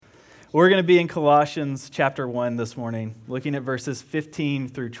We're going to be in Colossians chapter 1 this morning, looking at verses 15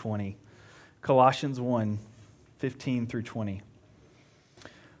 through 20. Colossians 1, 15 through 20.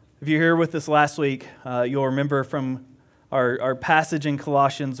 If you're here with us last week, you'll remember from our passage in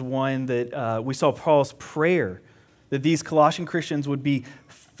Colossians 1 that we saw Paul's prayer that these Colossian Christians would be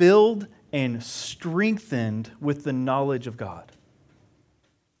filled and strengthened with the knowledge of God.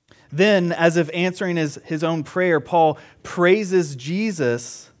 Then, as if answering his own prayer, Paul praises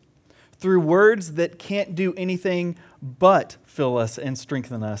Jesus through words that can't do anything but fill us and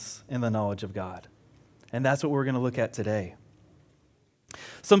strengthen us in the knowledge of God. And that's what we're going to look at today.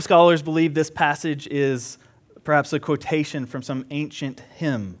 Some scholars believe this passage is perhaps a quotation from some ancient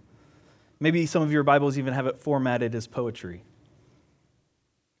hymn. Maybe some of your Bibles even have it formatted as poetry.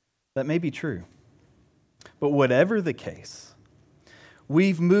 That may be true. But whatever the case,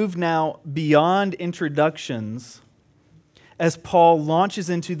 we've moved now beyond introductions as Paul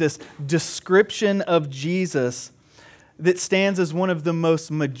launches into this description of Jesus that stands as one of the most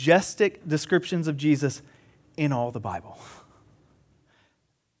majestic descriptions of Jesus in all the Bible.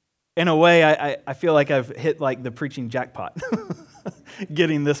 In a way, I feel like I've hit like the preaching jackpot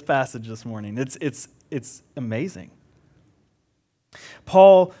getting this passage this morning. It's amazing.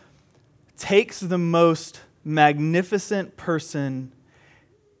 Paul takes the most magnificent person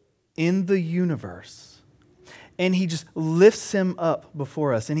in the universe and he just lifts him up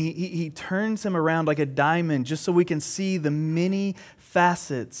before us. And he turns him around like a diamond just so we can see the many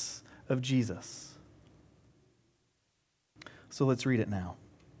facets of Jesus. So let's read it now.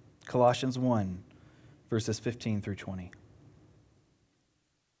 Colossians 1, verses 15 through 20.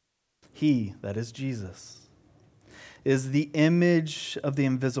 He, that is Jesus, is the image of the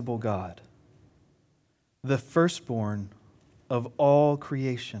invisible God, the firstborn of all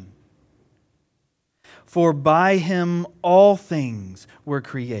creation. For by him all things were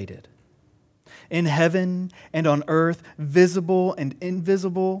created, in heaven and on earth, visible and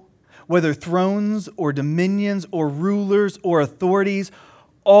invisible, whether thrones or dominions or rulers or authorities,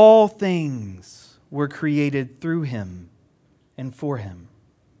 all things were created through him and for him.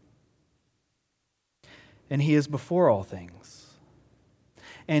 And he is before all things,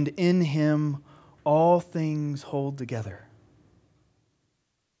 and in him all things hold together.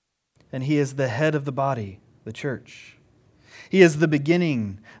 And he is the head of the body, the church. He is the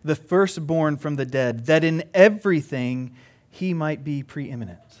beginning, the firstborn from the dead, that in everything he might be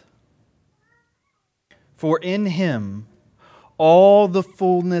preeminent. For in him all the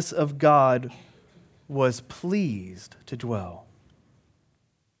fullness of God was pleased to dwell,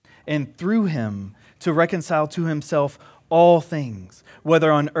 and through him to reconcile to himself all things, whether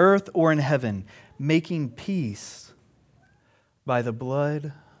on earth or in heaven, making peace by the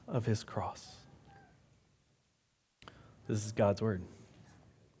blood of his cross. This is God's word.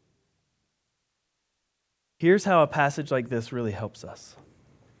 Here's how a passage like this really helps us.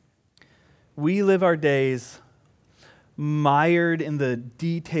 We live our days mired in the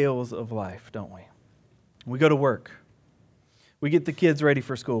details of life, don't we? We go to work. We get the kids ready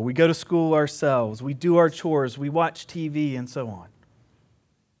for school. We go to school ourselves. We do our chores. We watch TV and so on.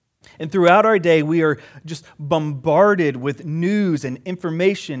 And throughout our day, we are just bombarded with news and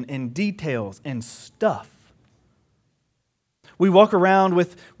information and details and stuff. We walk around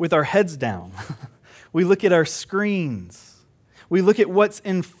with our heads down. We look at our screens. We look at what's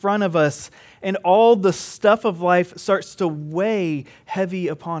in front of us, and all the stuff of life starts to weigh heavy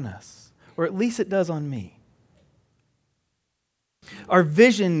upon us, or at least it does on me. Our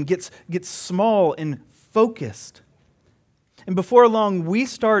vision gets small and focused. And before long, we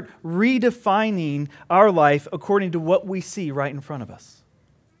start redefining our life according to what we see right in front of us.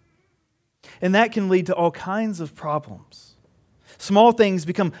 And that can lead to all kinds of problems. Small things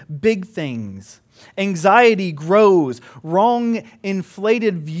become big things. Anxiety grows. Wrong,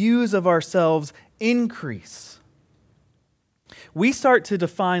 inflated views of ourselves increase. We start to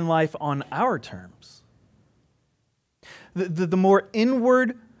define life on our terms. The more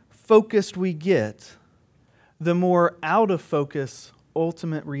inward focused we get, the more out of focus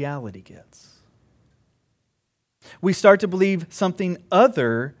ultimate reality gets. We start to believe something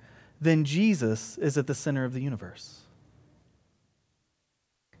other than Jesus is at the center of the universe.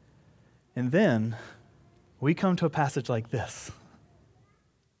 And then we come to a passage like this.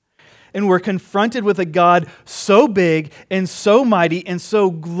 And we're confronted with a God so big and so mighty and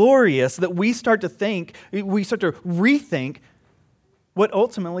so glorious that we start to rethink what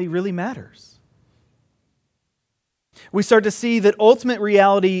ultimately really matters. We start to see that ultimate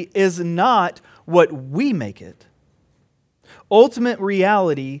reality is not what we make it. Ultimate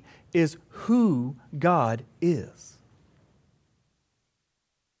reality is who God is.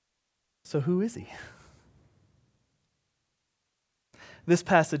 So who is he? This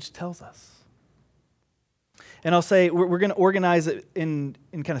passage tells us. And I'll say we're going to organize it in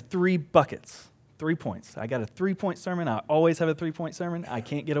kind of 3 buckets, 3 points. I got a 3-point sermon. I always have a 3-point sermon. I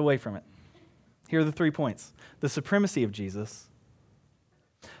can't get away from it. Here are the 3 points: the supremacy of Jesus,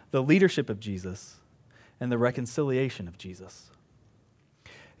 the leadership of Jesus, and the reconciliation of Jesus.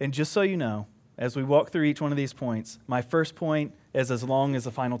 And just so you know, as we walk through each one of these points, my first point is as long as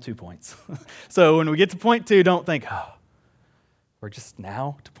the final 2 points. So when we get to point 2, don't think, oh, we're just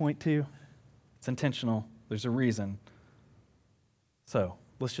now to point 2. It's intentional. There's a reason. So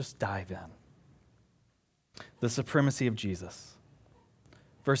let's just dive in. The supremacy of Jesus.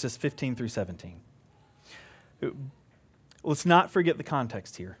 Verses 15 through 17. Let's not forget the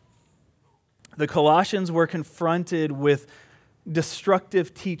context here. The Colossians were confronted with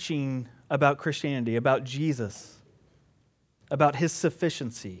destructive teaching about Christianity, about Jesus, about his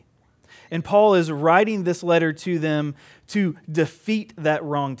sufficiency. And Paul is writing this letter to them to defeat that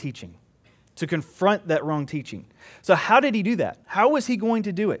wrong teaching, to confront that wrong teaching. So how did he do that? How was he going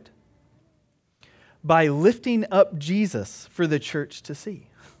to do it? By lifting up Jesus for the church to see.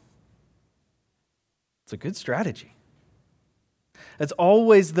 It's a good strategy. That's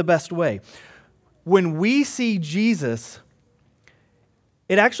always the best way. When we see Jesus,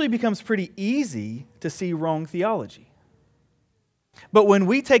 it actually becomes pretty easy to see wrong theology. But when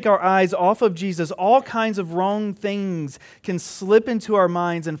we take our eyes off of Jesus, all kinds of wrong things can slip into our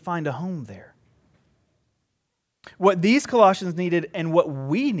minds and find a home there. What these Colossians needed and what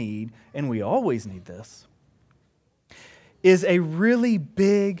we need, and we always need this, is a really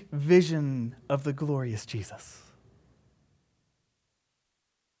big vision of the glorious Jesus.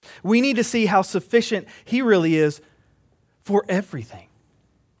 We need to see how sufficient he really is for everything.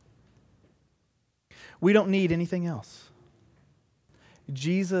 We don't need anything else.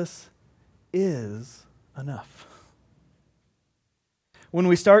 Jesus is enough. When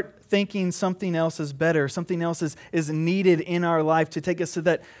we start thinking something else is better, something else is needed in our life to take us to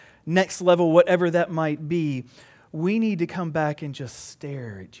that next level, whatever that might be, we need to come back and just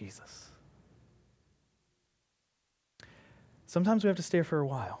stare at Jesus. Sometimes we have to stare for a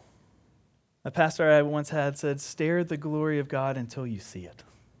while. A pastor I once had said, "Stare at the glory of God until you see it."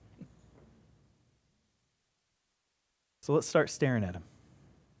 So let's start staring at him.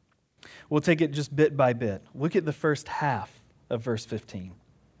 We'll take it just bit by bit. Look at the first half of verse 15.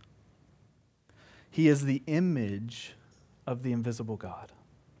 He is the image of the invisible God.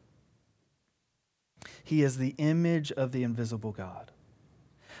 He is the image of the invisible God.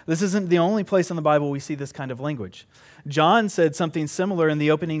 This isn't the only place in the Bible we see this kind of language. John said something similar in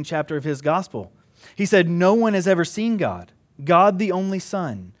the opening chapter of his gospel. He said, "No one has ever seen God. God, the only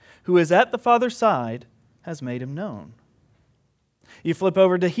Son, who is at the Father's side, has made him known." You flip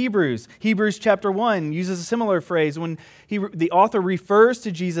over to Hebrews. Hebrews chapter 1 uses a similar phrase when the author refers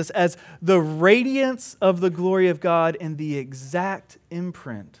to Jesus as the radiance of the glory of God and the exact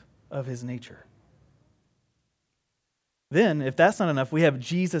imprint of his nature. Then, if that's not enough, we have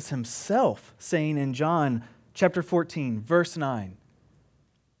Jesus himself saying in John chapter 14, verse 9,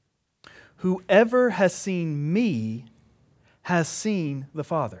 "Whoever has seen me has seen the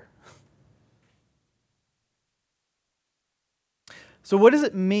Father." So what does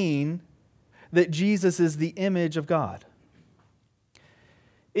it mean that Jesus is the image of God?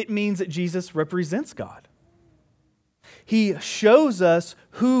 It means that Jesus represents God. He shows us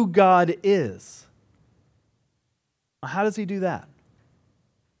who God is. How does he do that?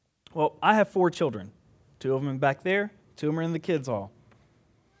 Well, I have 4 children. 2 of them back there, 2 of them are in the kids' hall.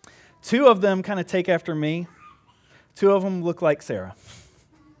 2 of them kind of take after me. 2 of them look like Sarah.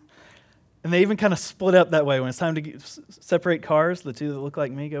 And they even kind of split up that way. When it's time to separate cars, the 2 that look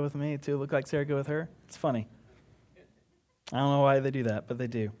like me go with me, the 2 that look like Sarah go with her. It's funny. I don't know why they do that, but they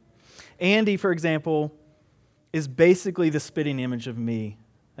do. Andy, for example, is basically the spitting image of me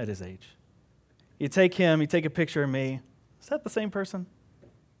at his age. You take him, you take a picture of me. Is that the same person?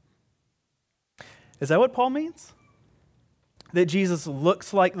 Is that what Paul means? That Jesus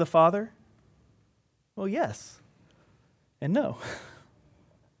looks like the Father? Well, yes and no.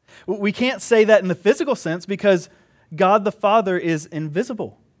 We can't say that in the physical sense because God the Father is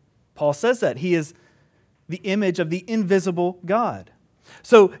invisible. Paul says that. He is the image of the invisible God.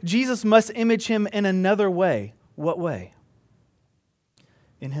 So Jesus must image him in another way. What way?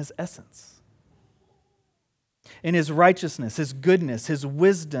 In his essence. In his righteousness, his goodness, his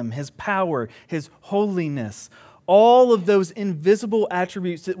wisdom, his power, his holiness. All of those invisible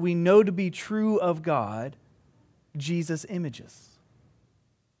attributes that we know to be true of God, Jesus images.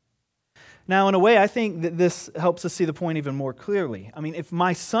 Now, in a way, I think that this helps us see the point even more clearly. I mean, if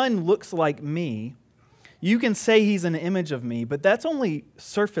my son looks like me, you can say he's an image of me, but that's only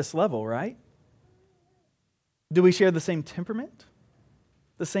surface level, right? Do we share the same temperament?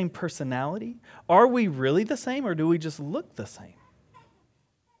 The same personality? Are we really the same, or do we just look the same?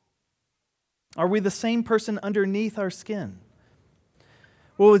 Are we the same person underneath our skin?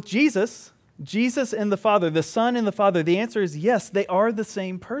 Well, with Jesus and the Father, the Son and the Father, the answer is yes, they are the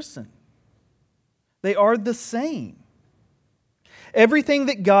same person. They are the same. Everything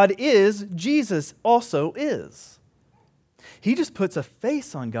that God is, Jesus also is. He just puts a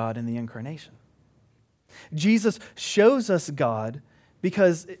face on God in the incarnation. Jesus shows us God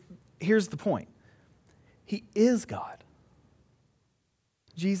because, here's the point, He is God.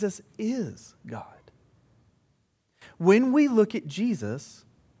 Jesus is God. When we look at Jesus,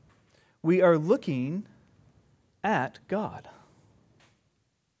 we are looking at God.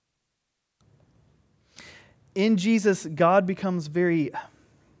 In Jesus, God becomes very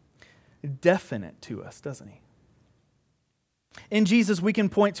definite to us, doesn't He? In Jesus, we can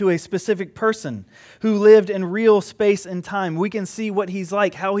point to a specific person who lived in real space and time. We can see what He's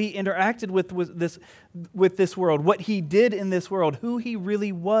like, how He interacted with this world, what He did in this world, who He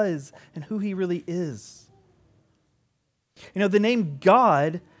really was, and who He really is. You know, the name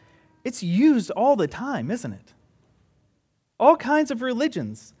God, it's used all the time, isn't it? All kinds of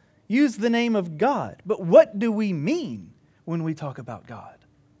religions use the name of God. But what do we mean when we talk about God?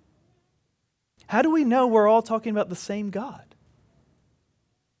 How do we know we're all talking about the same God?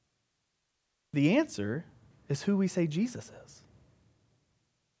 The answer is who we say Jesus is.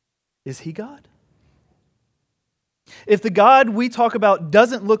 Is He God? If the God we talk about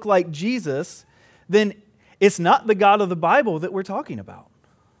doesn't look like Jesus, then it's not the God of the Bible that we're talking about.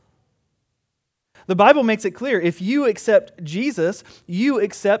 The Bible makes it clear, if you accept Jesus, you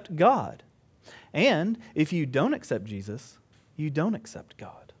accept God. And if you don't accept Jesus, you don't accept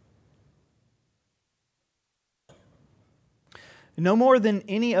God. No more than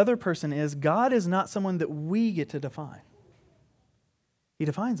any other person is, God is not someone that we get to define. He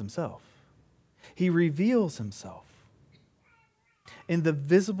defines Himself. He reveals Himself in the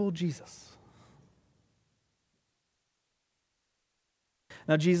visible Jesus.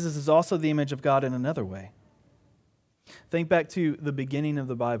 Now, Jesus is also the image of God in another way. Think back to the beginning of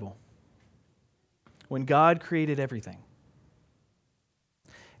the Bible, when God created everything.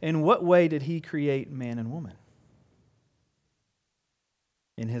 In what way did He create man and woman?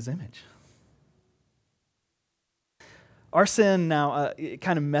 In His image. Our sin now it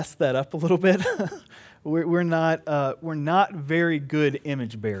kind of messed that up a little bit. we're not very good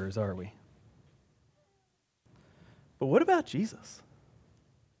image bearers, are we? But what about Jesus?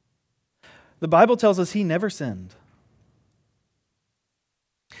 The Bible tells us He never sinned.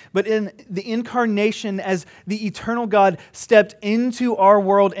 But in the incarnation, as the eternal God stepped into our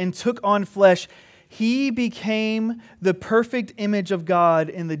world and took on flesh, He became the perfect image of God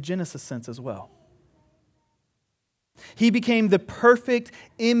in the Genesis sense as well. He became the perfect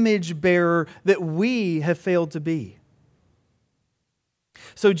image bearer that we have failed to be.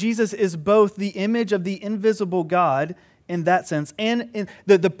 So Jesus is both the image of the invisible God in that sense, and in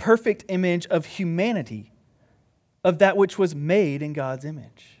the perfect image of humanity, of that which was made in God's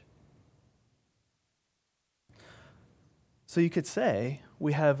image. So you could say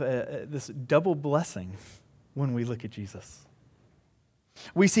we have this double blessing when we look at Jesus.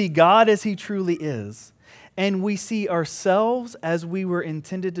 We see God as He truly is, and we see ourselves as we were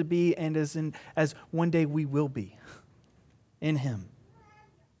intended to be and as one day we will be in Him.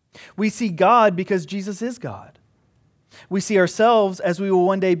 We see God because Jesus is God. We see ourselves as we will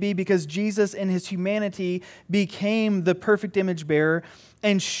one day be because Jesus in His humanity became the perfect image bearer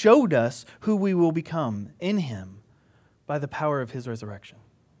and showed us who we will become in Him by the power of His resurrection.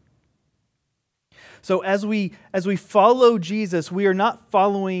 So as we follow Jesus, we are not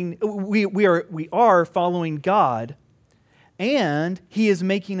following, we are following God, and He is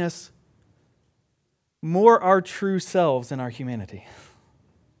making us more our true selves in our humanity.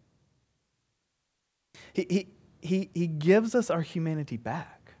 He gives us our humanity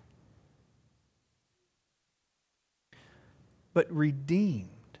back. But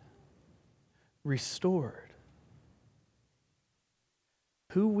redeemed, restored,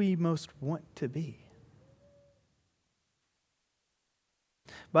 who we most want to be.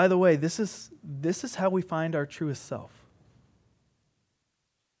 By the way, this is how we find our truest self.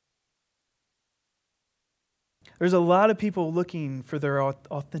 There's a lot of people looking for their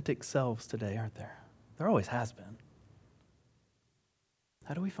authentic selves today, aren't there? There always has been.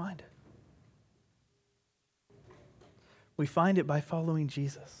 How do we find it? We find it by following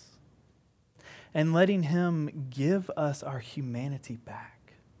Jesus. and letting him give us our humanity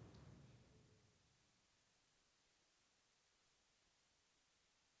back.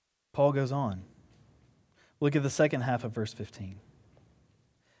 Paul goes on. Look at the second half of verse 15.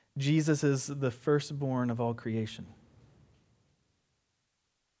 Jesus is the firstborn of all creation.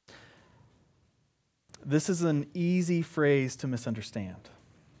 This is an easy phrase to misunderstand.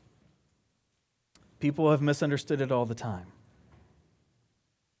 People have misunderstood it all the time.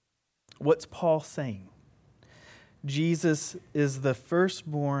 What's Paul saying? Jesus is the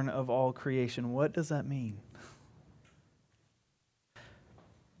firstborn of all creation. What does that mean?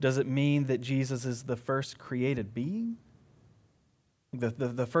 Does it mean that Jesus is the first created being?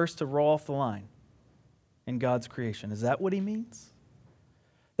 The first to roll off the line in God's creation. Is that what he means?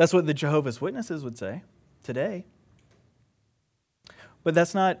 That's what the Jehovah's Witnesses would say today. But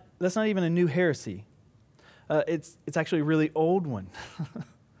that's not even a new heresy. It's actually a really old one.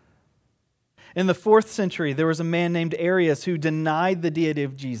 In the 4th century, there was a man named Arius who denied the deity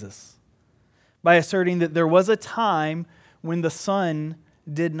of Jesus by asserting that there was a time when the Son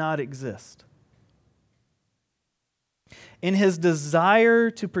did not exist. In his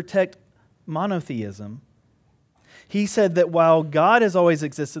desire to protect monotheism, he said that while God has always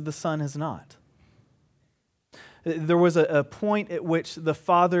existed, the Son has not. There was a point at which the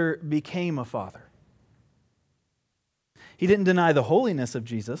Father became a Father. He didn't deny the holiness of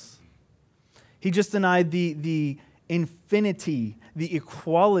Jesus. He just denied the infinity, the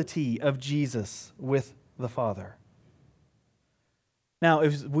equality of Jesus with the Father. Now,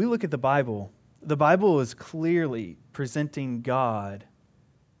 if we look at the Bible is clearly presenting God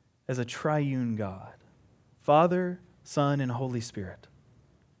as a triune God, Father, Son, and Holy Spirit.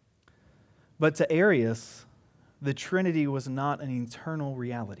 But to Arius, the Trinity was not an eternal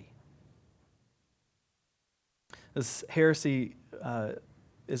reality. This heresy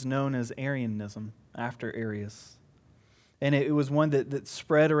is known as Arianism, after Arius. And it was one that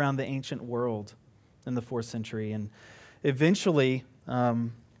spread around the ancient world in the 4th century. And eventually,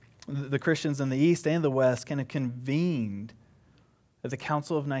 the Christians in the East and the West kind of convened at the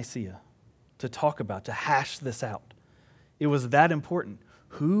Council of Nicaea to hash this out. It was that important.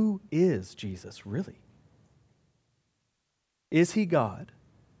 Who is Jesus really? Is he God,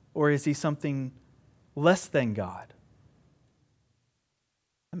 or is he something less than God?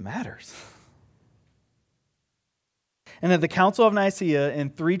 It matters. And at the Council of Nicaea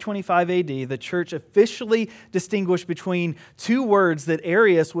in 325 AD, the church officially distinguished between two words that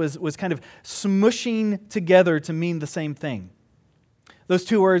Arius was kind of smushing together to mean the same thing. Those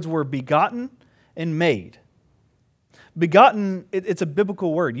two words were begotten and made. Begotten, it's a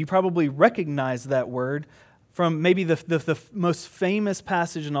biblical word. You probably recognize that word from maybe the most famous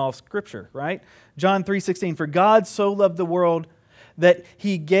passage in all of Scripture, right? John 3:16, for God so loved the world that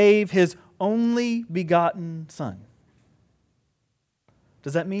he gave his only begotten Son.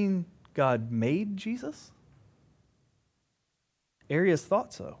 Does that mean God made Jesus? Arius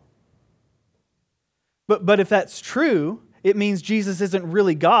thought so. But if that's true, it means Jesus isn't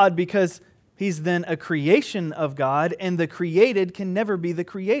really God, because he's then a creation of God, and the created can never be the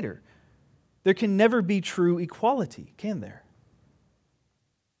creator. There can never be true equality, can there?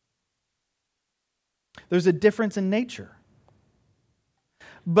 There's a difference in nature.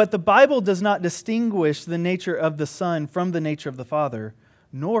 But the Bible does not distinguish the nature of the Son from the nature of the Father,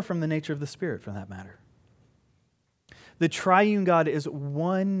 nor from the nature of the Spirit, for that matter. The triune God is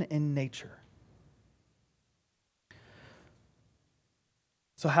one in nature.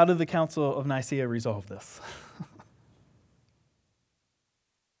 So how did the Council of Nicaea resolve this?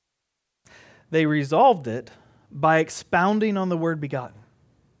 They resolved it by expounding on the word begotten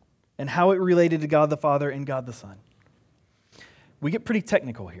and how it related to God the Father and God the Son. We get pretty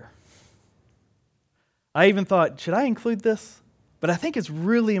technical here. I even thought, should I include this? But I think it's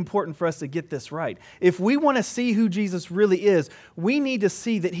really important for us to get this right. If we want to see who Jesus really is, we need to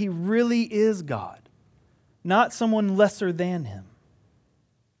see that he really is God, not someone lesser than him.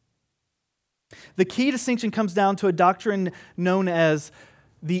 The key distinction comes down to a doctrine known as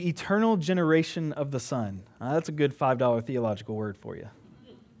the eternal generation of the Son. That's a good $5 theological word for you.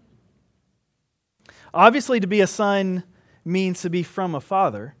 Obviously, to be a son means to be from a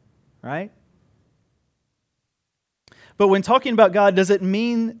father, right? But when talking about God, does it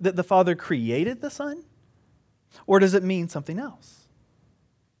mean that the Father created the Son? Or does it mean something else?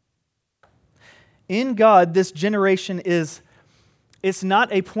 In God, this generation it's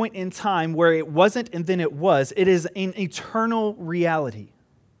not a point in time where it wasn't and then it was. It is an eternal reality.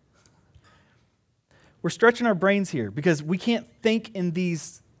 We're stretching our brains here because we can't think in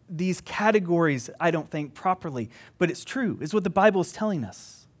these categories, I don't think, properly. But it's true. It's what the Bible is telling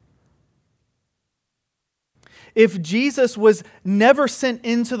us. if Jesus was never sent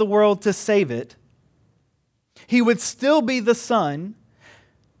into the world to save it, he would still be the Son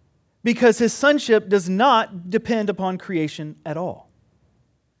because his sonship does not depend upon creation at all.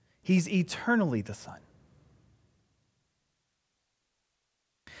 He's eternally the Son.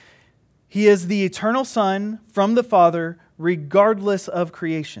 He is the eternal Son from the Father, regardless of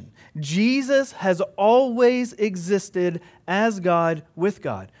creation. Jesus has always existed as God with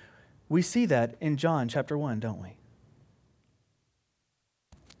God. We see that in John chapter 1, don't we?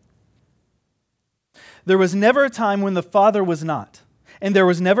 There was never a time when the Father was not, and there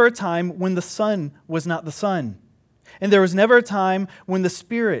was never a time when the Son was not the Son, and there was never a time when the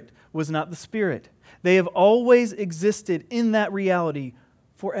Spirit was not the Spirit. They have always existed in that reality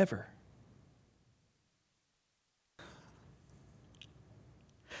forever.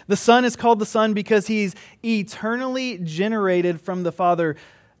 The Son is called the Son because He's eternally generated from the Father,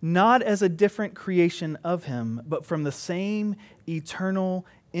 not as a different creation of Him, but from the same eternal,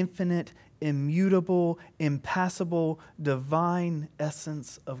 infinite, immutable, impassible, divine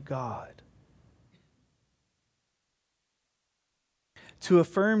essence of God. To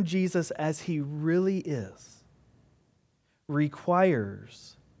affirm Jesus as He really is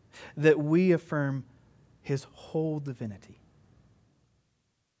requires that we affirm His whole divinity.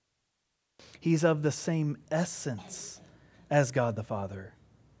 He's of the same essence as God the Father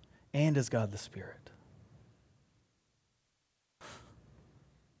and as God the Spirit.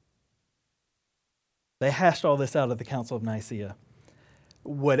 They hashed all this out at the Council of Nicaea.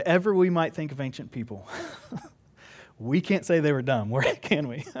 Whatever we might think of ancient people, we can't say they were dumb, can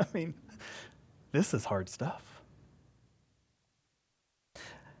we? I mean, this is hard stuff.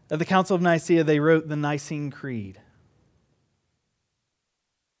 At the Council of Nicaea, they wrote the Nicene Creed.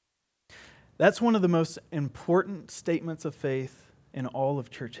 That's one of the most important statements of faith in all of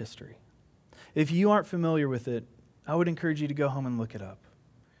church history. If you aren't familiar with it, I would encourage you to go home and look it up.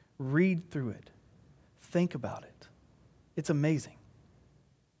 Read through it. Think about it. It's amazing.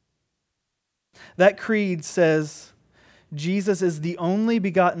 That creed says Jesus is the only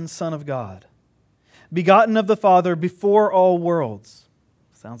begotten Son of God, begotten of the Father before all worlds.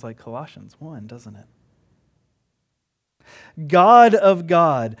 Sounds like Colossians 1, doesn't it? God of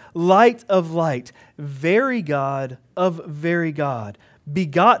God, light of light, very God of very God,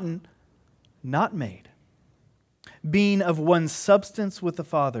 begotten, not made, being of one substance with the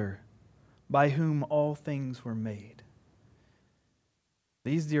Father, by whom all things were made.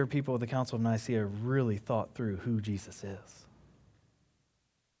 These dear people of the Council of Nicaea really thought through who Jesus is.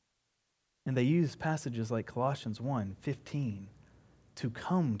 And they used passages like Colossians 1:15 to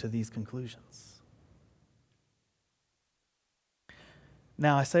come to these conclusions.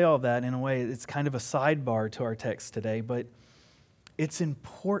 Now, I say all that in a way, it's kind of a sidebar to our text today, but it's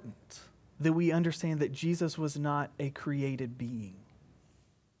important that we understand that Jesus was not a created being.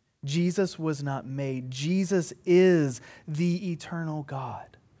 Jesus was not made. Jesus is the eternal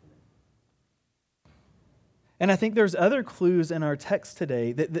God. And I think there's other clues in our text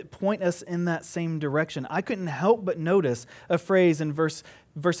today that point us in that same direction. I couldn't help but notice a phrase in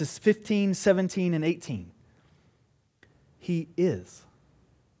verses 15, 17, and 18. He is.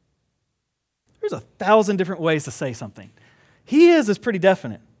 There's 1,000 different ways to say something. He is pretty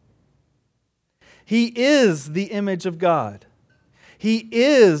definite. He is the image of God. He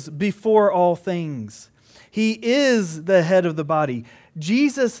is before all things. He is the head of the body.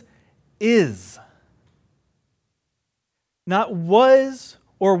 Jesus is. Not was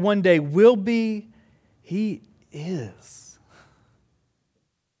or one day will be. He is.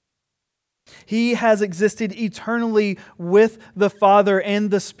 He has existed eternally with the Father and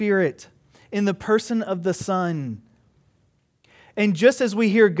the Spirit in the person of the Son. And just as we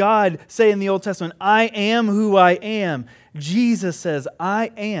hear God say in the Old Testament, I am who I am, Jesus says,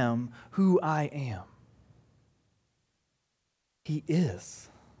 I am who I am. He is.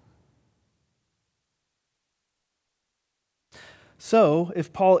 So,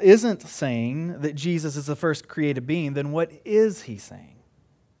 if Paul isn't saying that Jesus is the first created being, then what is he saying?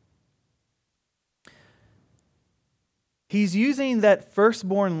 He's using that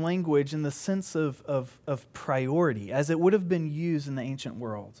firstborn language in the sense of priority, as it would have been used in the ancient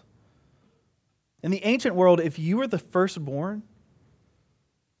world. In the ancient world, if you were the firstborn,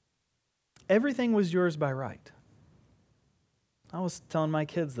 everything was yours by right. I was telling my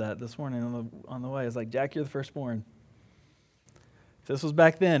kids that this morning on the way. I was like, Jack, you're the firstborn. If this was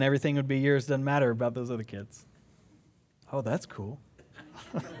back then, everything would be yours. Doesn't matter about those other kids. Oh, that's cool.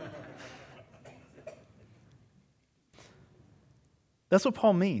 That's what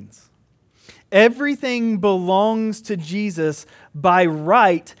Paul means. Everything belongs to Jesus by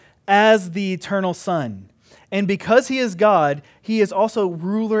right as the eternal Son. And because he is God, he is also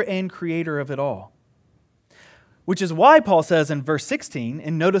ruler and creator of it all. Which is why Paul says in verse 16,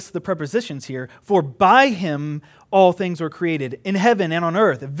 and notice the prepositions here, for by him all things were created, in heaven and on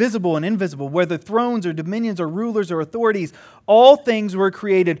earth, visible and invisible, whether thrones or dominions or rulers or authorities, all things were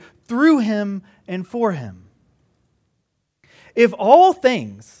created through him and for him. If all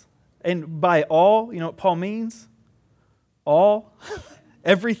things, and by all, you know what Paul means? All,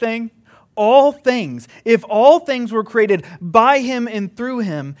 everything, all things. If all things were created by him and through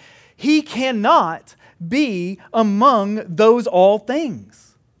him, he cannot be among those all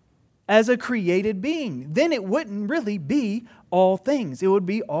things as a created being. Then it wouldn't really be all things. It would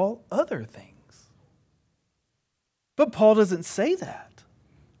be all other things. But Paul doesn't say that.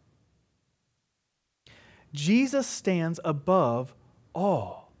 Jesus stands above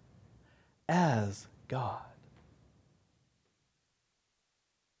all as God.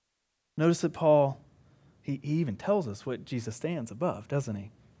 Notice that Paul, he even tells us what Jesus stands above, doesn't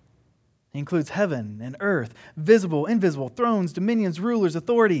he? He includes heaven and earth, visible, invisible, thrones, dominions, rulers,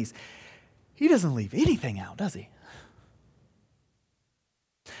 authorities. He doesn't leave anything out, does he?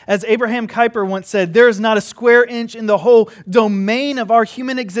 As Abraham Kuyper once said, there is not a square inch in the whole domain of our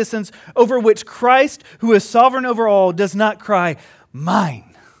human existence over which Christ, who is sovereign over all, does not cry,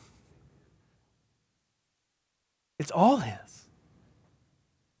 mine. It's all his.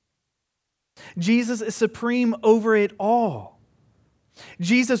 Jesus is supreme over it all.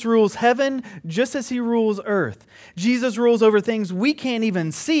 Jesus rules heaven just as he rules earth. Jesus rules over things we can't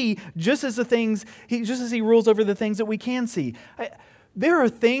even see just as he rules over the things that we can see. There are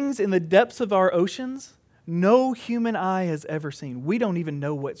things in the depths of our oceans no human eye has ever seen. We don't even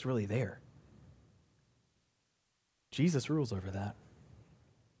know what's really there. Jesus rules over that.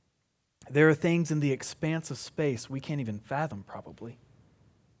 There are things in the expanse of space we can't even fathom, probably.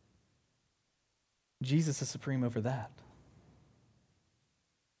 Jesus is supreme over that.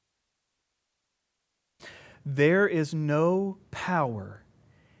 There is no power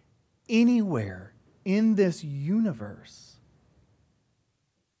anywhere in this universe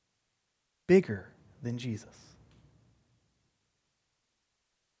bigger than Jesus.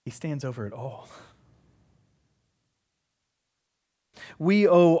 He stands over it all. We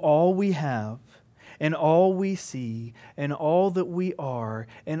owe all we have and all we see and all that we are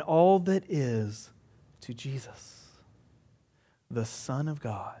and all that is to Jesus, the Son of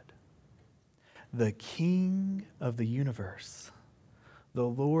God, the King of the universe, the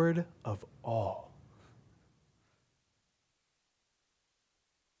Lord of all.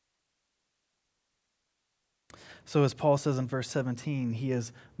 So as Paul says in verse 17, he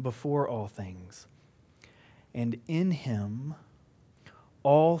is before all things, and in him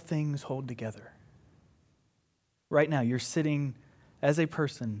all things hold together. Right now, you're sitting as a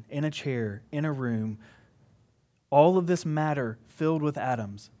person in a chair, in a room, all of this matter filled with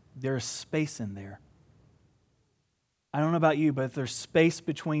atoms. There's space in there. I don't know about you, but if there's space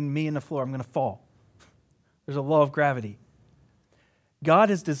between me and the floor, I'm going to fall. There's a law of gravity. God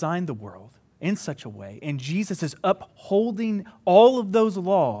has designed the world in such a way, and Jesus is upholding all of those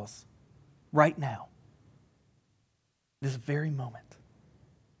laws right now, this very moment.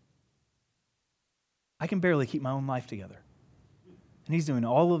 I can barely keep my own life together. And he's doing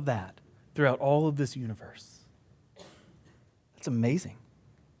all of that throughout all of this universe. That's amazing.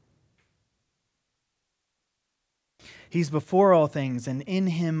 He's before all things, and in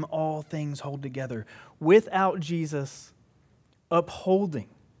him all things hold together. Without Jesus upholding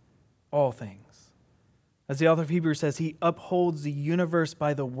all things. As the author of Hebrews says, he upholds the universe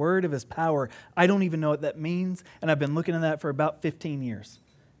by the word of his power. I don't even know what that means, and I've been looking at that for about 15 years.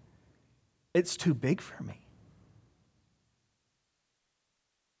 It's too big for me.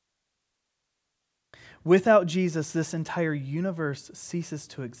 Without Jesus, this entire universe ceases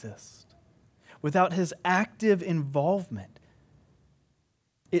to exist. Without his active involvement,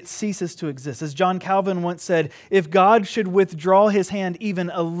 it ceases to exist. As John Calvin once said, if God should withdraw his hand even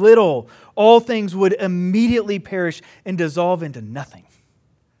a little, all things would immediately perish and dissolve into nothing.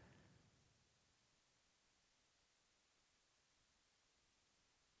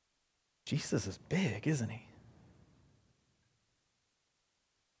 Jesus is big, isn't he?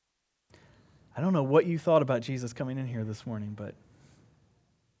 I don't know what you thought about Jesus coming in here this morning, but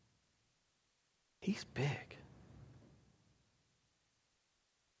he's big.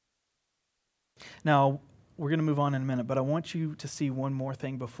 Now, we're going to move on in a minute, but I want you to see one more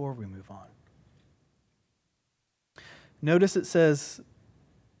thing before we move on. Notice it says,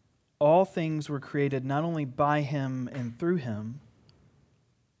 all things were created not only by him and through him,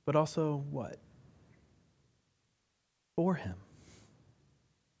 but also what? For him.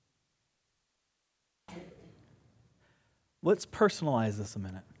 Let's personalize this a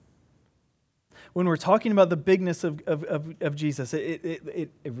minute. When we're talking about the bigness of Jesus,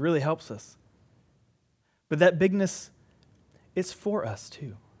 it really helps us. But that bigness, it's for us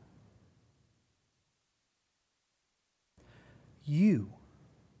too. You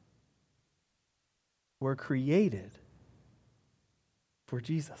were created for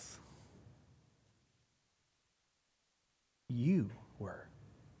Jesus. You were.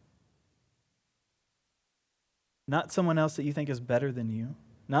 Not someone else that you think is better than you.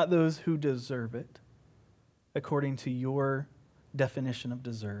 Not those who deserve it, according to your definition of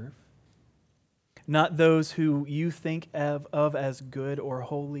deserve. Not those who you think of as good or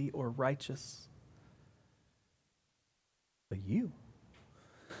holy or righteous. But you.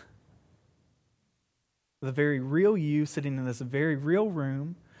 The very real you sitting in this very real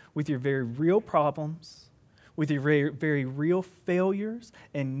room with your very real problems, with your very, very real failures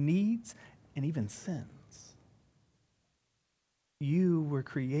and needs and even sins. You were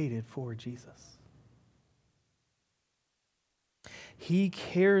created for Jesus. He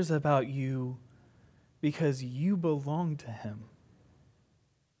cares about you because you belong to Him.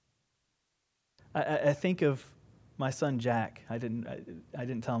 I think of my son Jack. I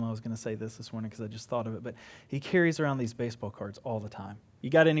didn't tell him I was going to say this morning because I just thought of it, but he carries around these baseball cards all the time.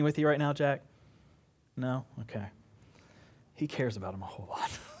 You got any with you right now, Jack? No? Okay. He cares about them a whole lot.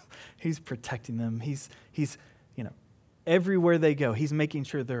 He's protecting them. He's everywhere they go, he's making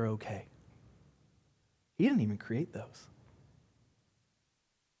sure they're okay. He didn't even create those.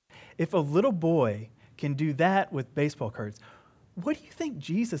 If a little boy can do that with baseball cards, what do you think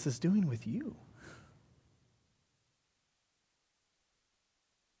Jesus is doing with you?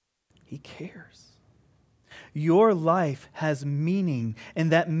 He cares. Your life has meaning,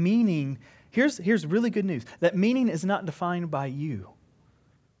 and that meaning, here's really good news. That meaning is not defined by you.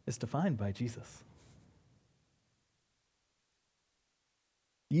 It's defined by Jesus.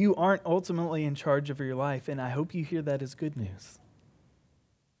 You aren't ultimately in charge of your life, and I hope you hear that as good news.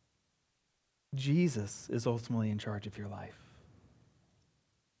 Jesus is ultimately in charge of your life.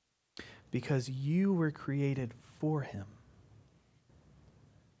 Because you were created for Him.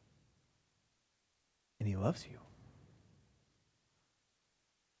 And He loves you.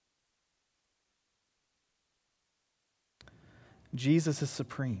 Jesus is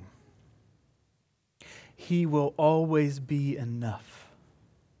supreme. He will always be enough.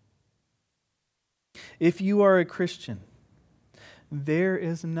 If you are a Christian, there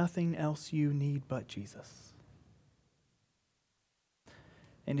is nothing else you need but Jesus.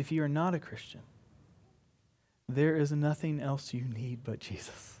 And if you are not a Christian, there is nothing else you need but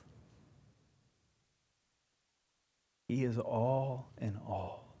Jesus. He is all in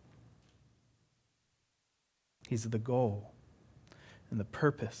all. He's the goal and the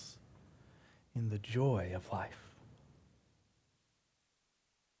purpose and the joy of life.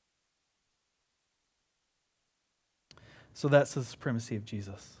 So that's the supremacy of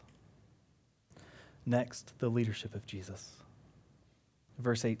Jesus. Next, the leadership of Jesus.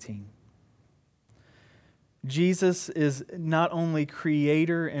 Verse 18. Jesus is not only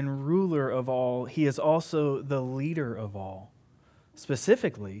creator and ruler of all, He is also the leader of all.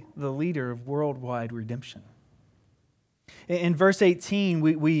 Specifically, the leader of worldwide redemption. In verse 18,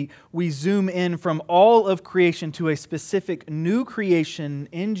 we zoom in from all of creation to a specific new creation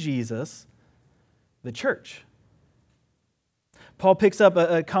in Jesus, the church. Paul picks up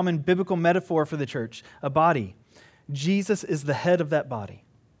a common biblical metaphor for the church, a body. Jesus is the head of that body.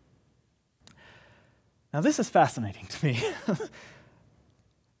 Now, this is fascinating to me.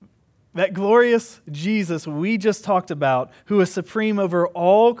 That glorious Jesus we just talked about, who is supreme over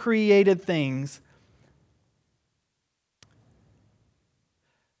all created things,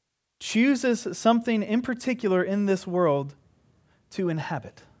 chooses something in particular in this world to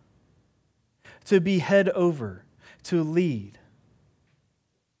inhabit, to be head over, to lead.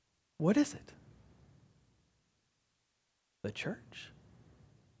 What is it? The church.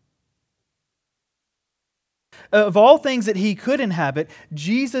 Of all things that He could inhabit,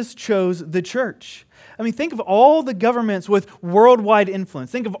 Jesus chose the church. I mean, think of all the governments with worldwide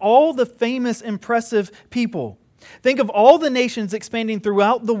influence. Think of all the famous, impressive people. Think of all the nations expanding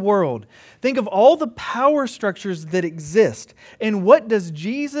throughout the world. Think of all the power structures that exist. And what does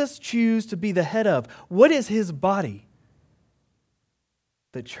Jesus choose to be the head of? What is His body?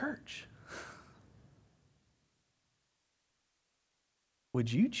 The church.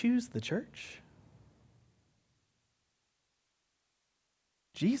 Would you choose the church?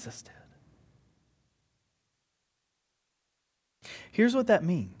 Jesus did. Here's what that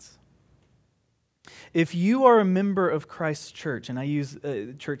means. If you are a member of Christ's church, and I use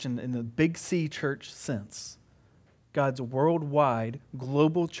church in the big C church sense, God's worldwide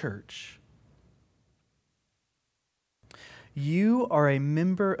global church, you are a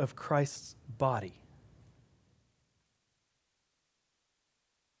member of Christ's body.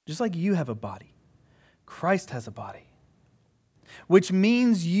 Just like you have a body, Christ has a body. Which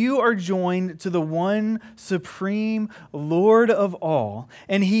means you are joined to the one supreme Lord of all,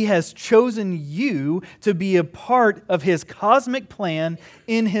 and He has chosen you to be a part of His cosmic plan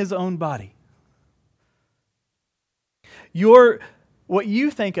in His own body. What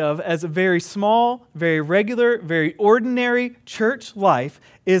you think of as a very small, very regular, very ordinary church life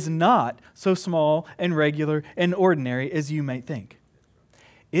is not so small and regular and ordinary as you might think.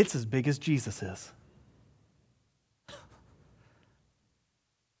 It's as big as Jesus is.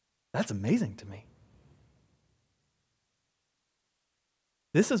 That's amazing to me.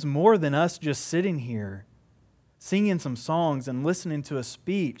 This is more than us just sitting here, singing some songs and listening to a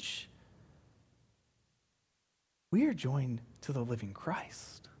speech. We are joined to the living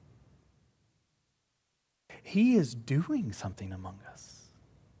Christ. He is doing something among us.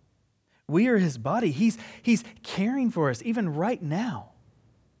 We are His body. He's caring for us even right now.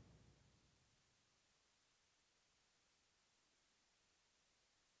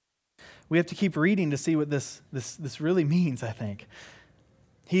 We have to keep reading to see what this really means, I think.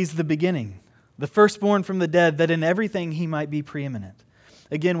 He's the beginning, the firstborn from the dead, that in everything He might be preeminent.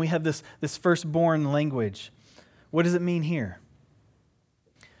 Again, we have this firstborn language. What does it mean here?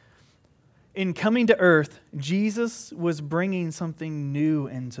 In coming to earth, Jesus was bringing something new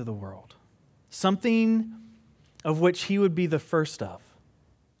into the world. Something of which He would be the first of.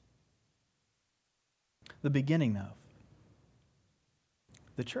 The beginning of.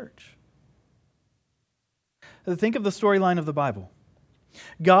 The church. Think of the storyline of the Bible.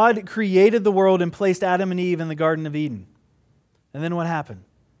 God created the world and placed Adam and Eve in the Garden of Eden. And then what happened?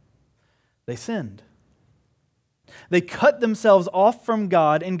 They sinned. They cut themselves off from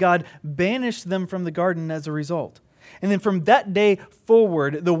God, and God banished them from the garden as a result. And then from that day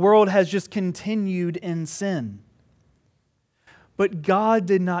forward, the world has just continued in sin. But God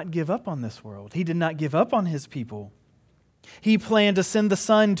did not give up on this world. He did not give up on His people. He planned to send the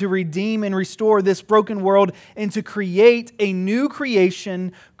Son to redeem and restore this broken world and to create a new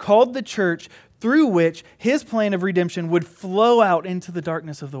creation called the church, through which His plan of redemption would flow out into the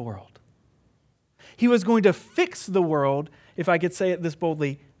darkness of the world. He was going to fix the world, if I could say it this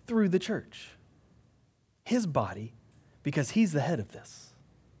boldly, through the church. His body, because He's the head of this.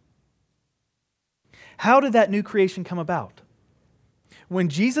 How did that new creation come about? When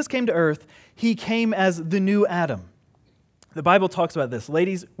Jesus came to earth, He came as the new Adam. The Bible talks about this.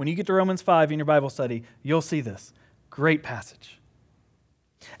 Ladies, when you get to Romans 5 in your Bible study, you'll see this. Great passage.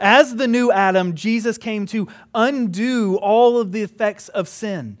 As the new Adam, Jesus came to undo all of the effects of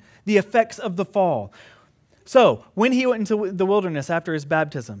sin, the effects of the fall. So, when He went into the wilderness after His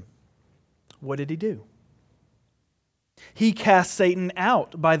baptism, what did He do? He cast Satan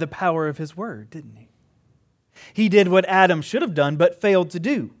out by the power of His word, didn't He? He did what Adam should have done but failed to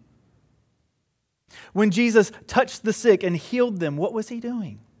do. When Jesus touched the sick and healed them, what was He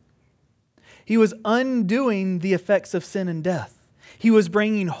doing? He was undoing the effects of sin and death. He was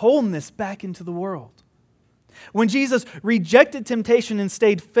bringing wholeness back into the world. When Jesus rejected temptation and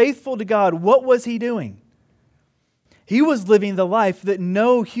stayed faithful to God, what was He doing? He was living the life that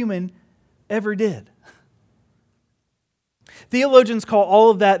no human ever did. Theologians call all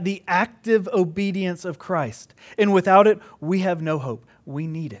of that the active obedience of Christ. And without it, we have no hope. We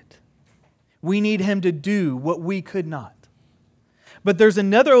need it. We need Him to do what we could not. But there's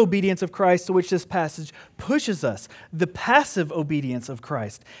another obedience of Christ to which this passage pushes us, the passive obedience of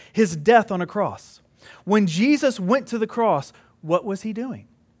Christ, His death on a cross. When Jesus went to the cross, what was He doing?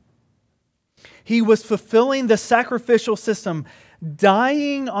 He was fulfilling the sacrificial system,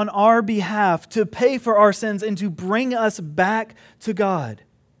 dying on our behalf to pay for our sins and to bring us back to God.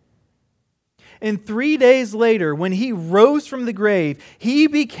 And 3 days later, when He rose from the grave, He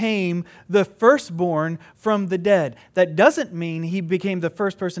became the firstborn from the dead. That doesn't mean He became the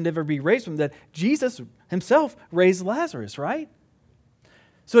first person to ever be raised from the dead. Jesus Himself raised Lazarus, right?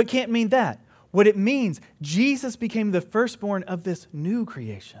 So it can't mean that. What it means, Jesus became the firstborn of this new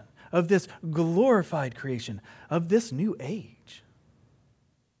creation, of this glorified creation, of this new age.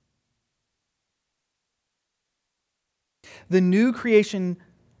 The new creation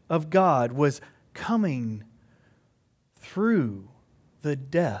of God was coming through the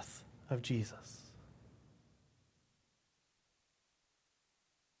death of Jesus.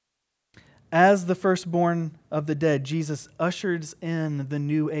 As the firstborn of the dead, Jesus ushers in the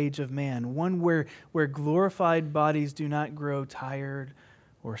new age of man, one where glorified bodies do not grow tired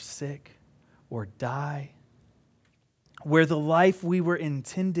or sick or die. where the life we were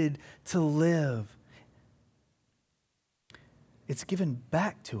intended to live, it's given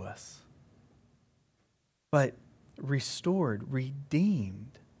back to us, but restored,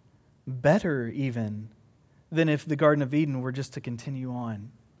 redeemed, better even than if the Garden of Eden were just to continue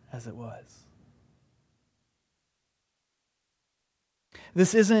on as it was.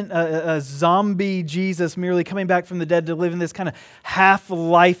 This isn't a zombie Jesus merely coming back from the dead to live in this kind of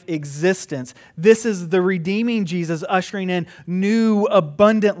half-life existence. This is the redeeming Jesus ushering in new,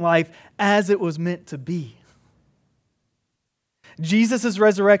 abundant life as it was meant to be. Jesus'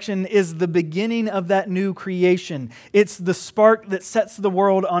 resurrection is the beginning of that new creation. It's the spark that sets the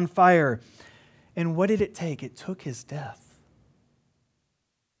world on fire. And what did it take? It took his death.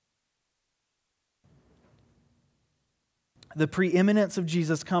 The preeminence of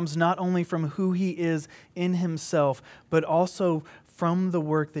Jesus comes not only from who he is in himself, but also from the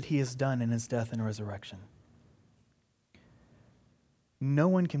work that he has done in his death and resurrection. No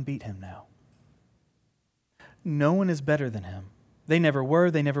one can beat him now. No one is better than him. They never were,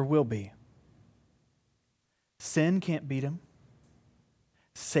 they never will be. Sin can't beat him.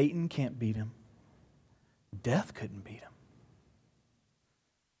 Satan can't beat him. Death couldn't beat him.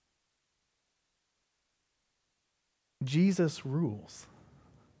 Jesus rules.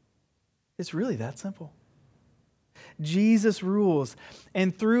 It's really that simple. Jesus rules,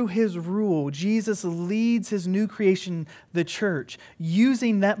 and through his rule, Jesus leads his new creation, the church,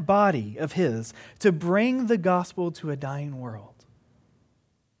 using that body of his to bring the gospel to a dying world.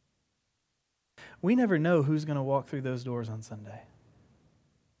 We never know who's going to walk through those doors on Sunday.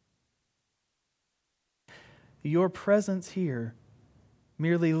 Your presence here,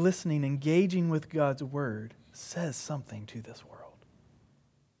 merely listening, engaging with God's word, says something to this world.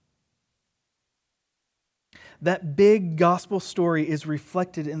 That big gospel story is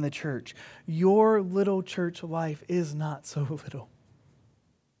reflected in the church. Your little church life is not so little.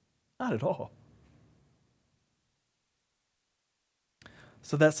 Not at all.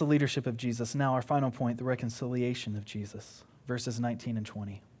 So that's the leadership of Jesus. Now our final point, the reconciliation of Jesus, verses 19 and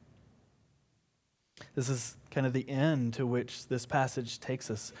 20. This is kind of the end to which this passage takes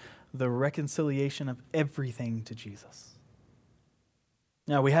us. The reconciliation of everything to Jesus.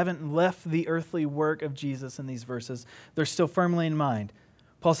 Now, we haven't left the earthly work of Jesus in these verses. They're still firmly in mind.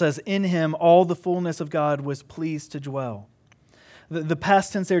 Paul says, in him all the fullness of God was pleased to dwell. The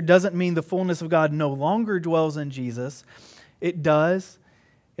past tense there doesn't mean the fullness of God no longer dwells in Jesus. It does.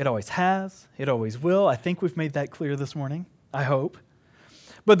 It always has. It always will. I think we've made that clear this morning. I hope.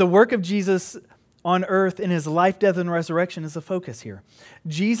 But the work of Jesus on earth in his life, death, and resurrection is the focus here.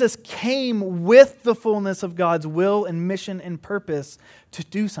 Jesus came with the fullness of God's will and mission and purpose to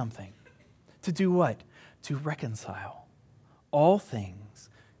do something. To do what? To reconcile all things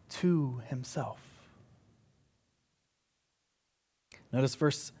to himself. Notice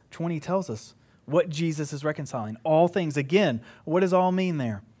verse 20 tells us what Jesus is reconciling. All things. Again, what does all mean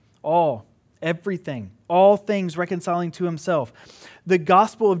there? All. Everything. All things reconciling to himself. The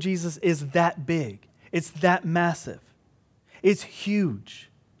gospel of Jesus is that big. It's that massive. It's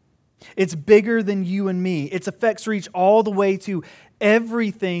huge. It's bigger than you and me. Its effects reach all the way to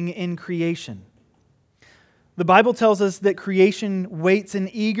everything in creation. The Bible tells us that creation waits in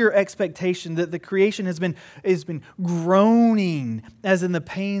eager expectation, that the creation has been groaning as in the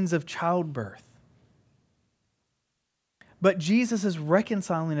pains of childbirth. But Jesus is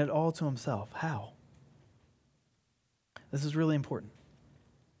reconciling it all to himself. How? This is really important.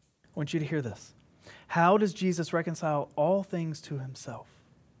 I want you to hear this. How does Jesus reconcile all things to himself?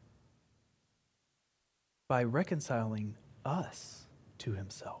 By reconciling us to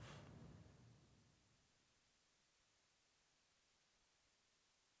himself.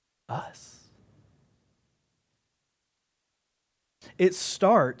 Us. It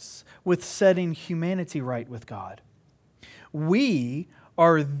starts with setting humanity right with God. We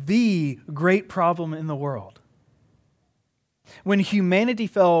are the great problem in the world. When humanity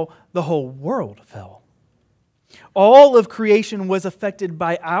fell, the whole world fell. All of creation was affected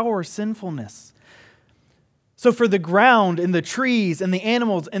by our sinfulness. So for the ground and the trees and the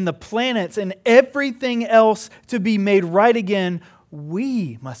animals and the planets and everything else to be made right again,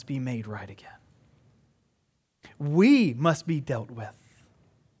 we must be made right again. We must be dealt with.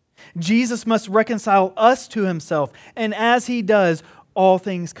 Jesus must reconcile us to himself, and as he does, all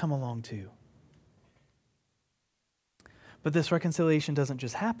things come along too. But this reconciliation doesn't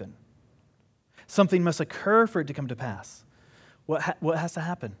just happen. Something must occur for it to come to pass. What has to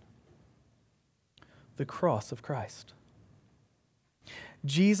happen? The cross of Christ.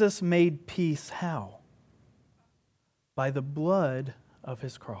 Jesus made peace how? By the blood of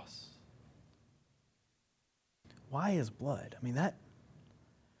his cross. why his blood? I mean, that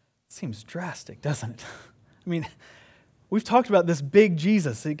seems drastic, doesn't it? I mean, we've talked about this big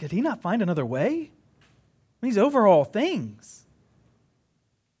Jesus. Could he not find another way? I mean, he's over all things.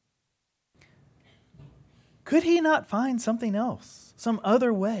 Could he not find something else, some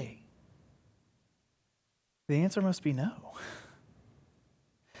other way? The answer must be no.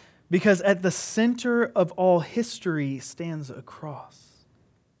 Because at the center of all history stands a cross.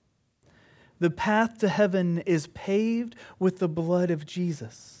 The path to heaven is paved with the blood of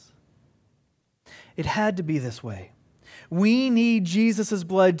Jesus. It had to be this way. We need Jesus'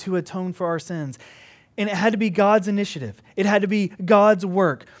 blood to atone for our sins. And it had to be God's initiative. It had to be God's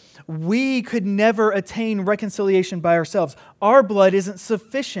work. We could never attain reconciliation by ourselves. Our blood isn't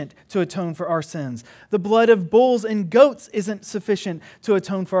sufficient to atone for our sins. The blood of bulls and goats isn't sufficient to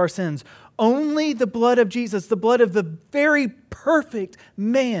atone for our sins. Only the blood of Jesus, the blood of the very perfect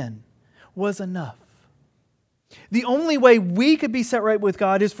man, was enough. The only way we could be set right with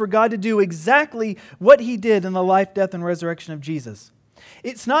God is for God to do exactly what he did in the life, death, and resurrection of Jesus.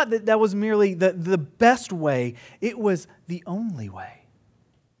 It's not that that was merely the best way. It was the only way.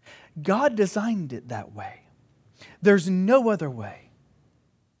 God designed it that way. There's no other way.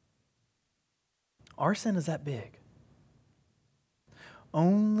 Our sin is that big.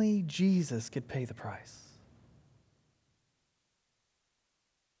 Only Jesus could pay the price.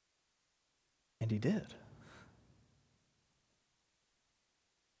 And he did.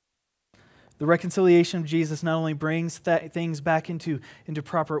 The reconciliation of Jesus not only brings things back into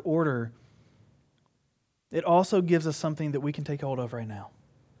proper order, it also gives us something that we can take hold of right now.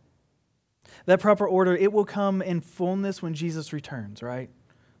 That proper order, it will come in fullness when Jesus returns, right?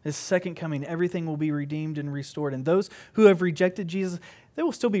 His second coming, everything will be redeemed and restored. And those who have rejected Jesus, they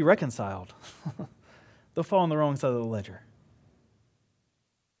will still be reconciled. They'll fall on the wrong side of the ledger.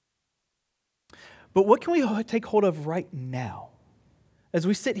 But what can we take hold of right now? As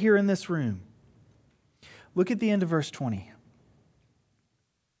we sit here in this room, look at the end of verse 20.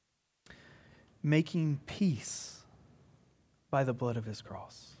 Making peace by the blood of his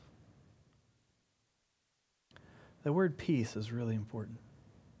cross. The word peace is really important.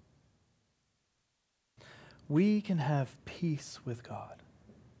 We can have peace with God.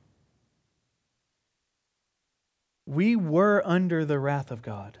 We were under the wrath of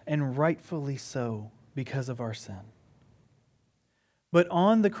God, and rightfully so because of our sin. But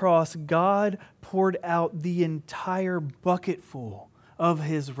on the cross, God poured out the entire bucketful of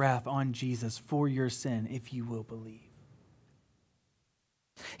his wrath on Jesus for your sin, if you will believe.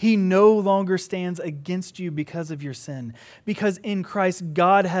 He no longer stands against you because of your sin. Because in Christ,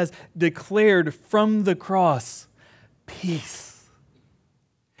 God has declared from the cross peace.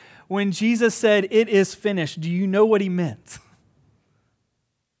 When Jesus said, "It is finished," do you know what he meant?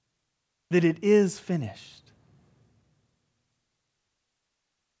 That it is finished.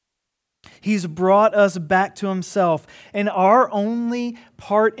 He's brought us back to himself. And our only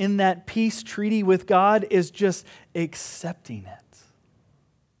part in that peace treaty with God is just accepting it.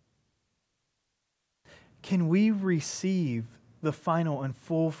 Can we receive the final and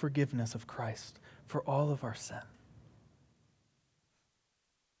full forgiveness of Christ for all of our sin?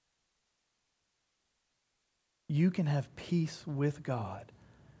 You can have peace with God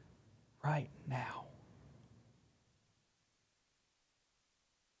right now.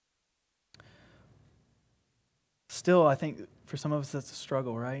 Still, I think for some of us that's a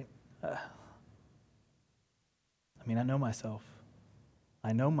struggle, right? I know myself.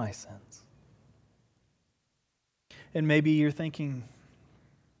 I know my sins. And maybe you're thinking,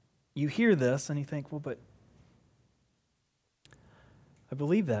 you hear this and you think, well, but I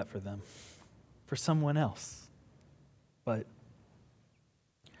believe that for them, for someone else. But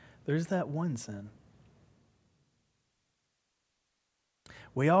there's that one sin.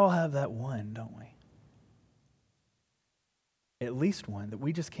 We all have that one, don't we? At least one that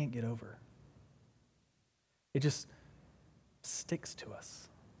we just can't get over. It just sticks to us.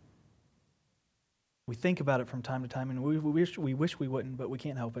 We think about it from time to time, and we wish we wouldn't, but we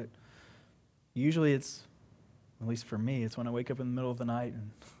can't help it. Usually it's, at least for me, it's when I wake up in the middle of the night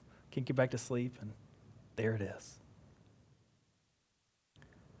and can't get back to sleep, and there it is.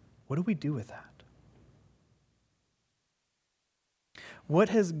 What do we do with that? What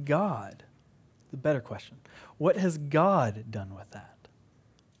has God, the better question, what has God done with that?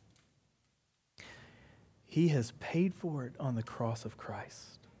 He has paid for it on the cross of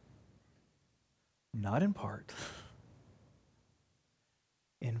Christ. Not in part,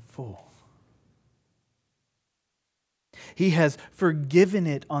 in full. He has forgiven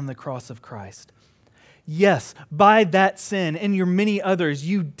it on the cross of Christ. Yes, by that sin and your many others,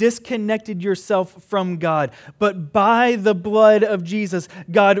 you disconnected yourself from God. But by the blood of Jesus,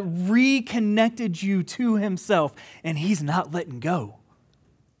 God reconnected you to himself, and he's not letting go.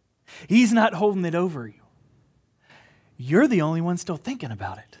 He's not holding it over you. You're the only one still thinking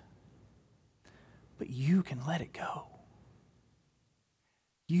about it. But you can let it go.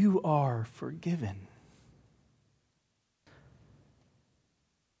 You are forgiven.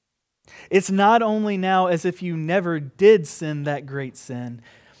 It's not only now as if you never did sin that great sin,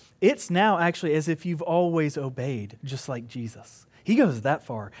 it's now actually as if you've always obeyed, just like Jesus. He goes that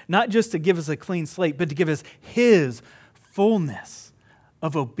far, not just to give us a clean slate, but to give us his fullness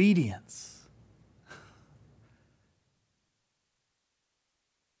of obedience.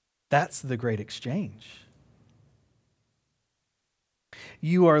 That's the great exchange.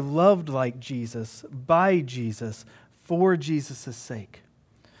 You are loved like Jesus, by Jesus, for Jesus' sake.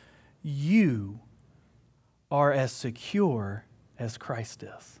 You are as secure as Christ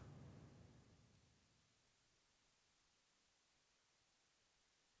is.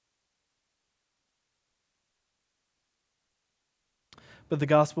 But the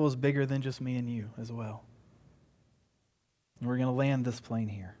gospel is bigger than just me and you as well. And we're going to land this plane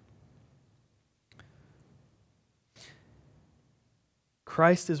here.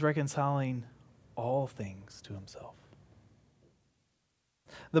 Christ is reconciling all things to himself.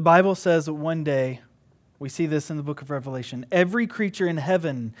 The Bible says that one day, we see this in the book of Revelation, every creature in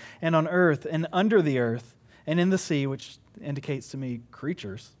heaven and on earth and under the earth and in the sea, which indicates to me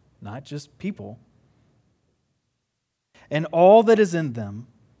creatures, not just people, and all that is in them,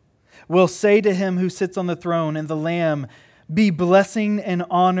 will say to him who sits on the throne and the Lamb, be blessing and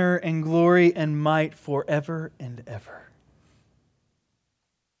honor and glory and might forever and ever.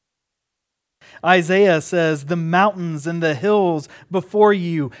 Isaiah says, the mountains and the hills before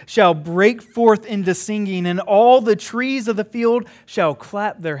you shall break forth into singing, and all the trees of the field shall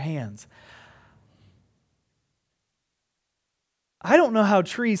clap their hands. I don't know how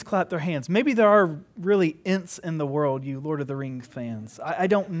trees clap their hands. Maybe there are really ints in the world, you Lord of the Rings fans. I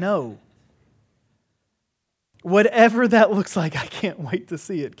don't know. Whatever that looks like, I can't wait to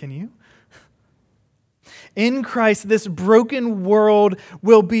see it. Can you? In Christ, this broken world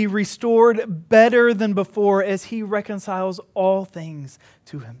will be restored better than before as he reconciles all things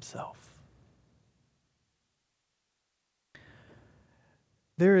to himself.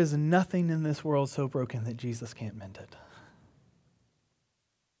 There is nothing in this world so broken that Jesus can't mend it.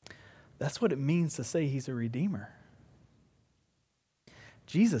 That's what it means to say he's a redeemer.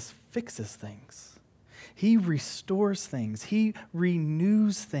 Jesus fixes things. He restores things. He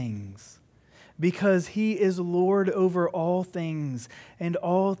renews things. Because he is Lord over all things, and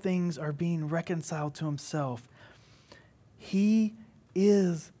all things are being reconciled to himself. He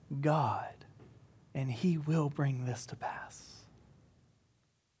is God, and he will bring this to pass.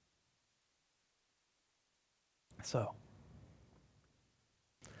 So,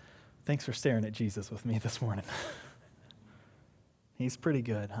 thanks for staring at Jesus with me this morning. He's pretty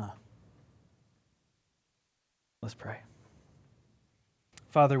good, huh? Let's pray.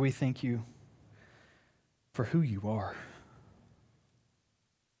 Father, we thank you for who you are.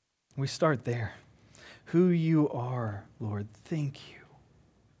 We start there. Who you are, Lord, thank you.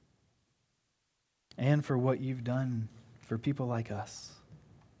 And for what you've done for people like us.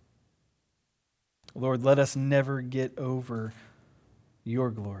 Lord, let us never get over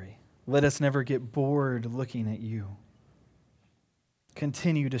your glory. Let us never get bored looking at you.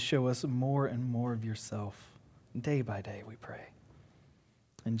 Continue to show us more and more of yourself day by day, we pray.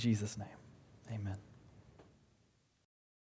 In Jesus' name, amen.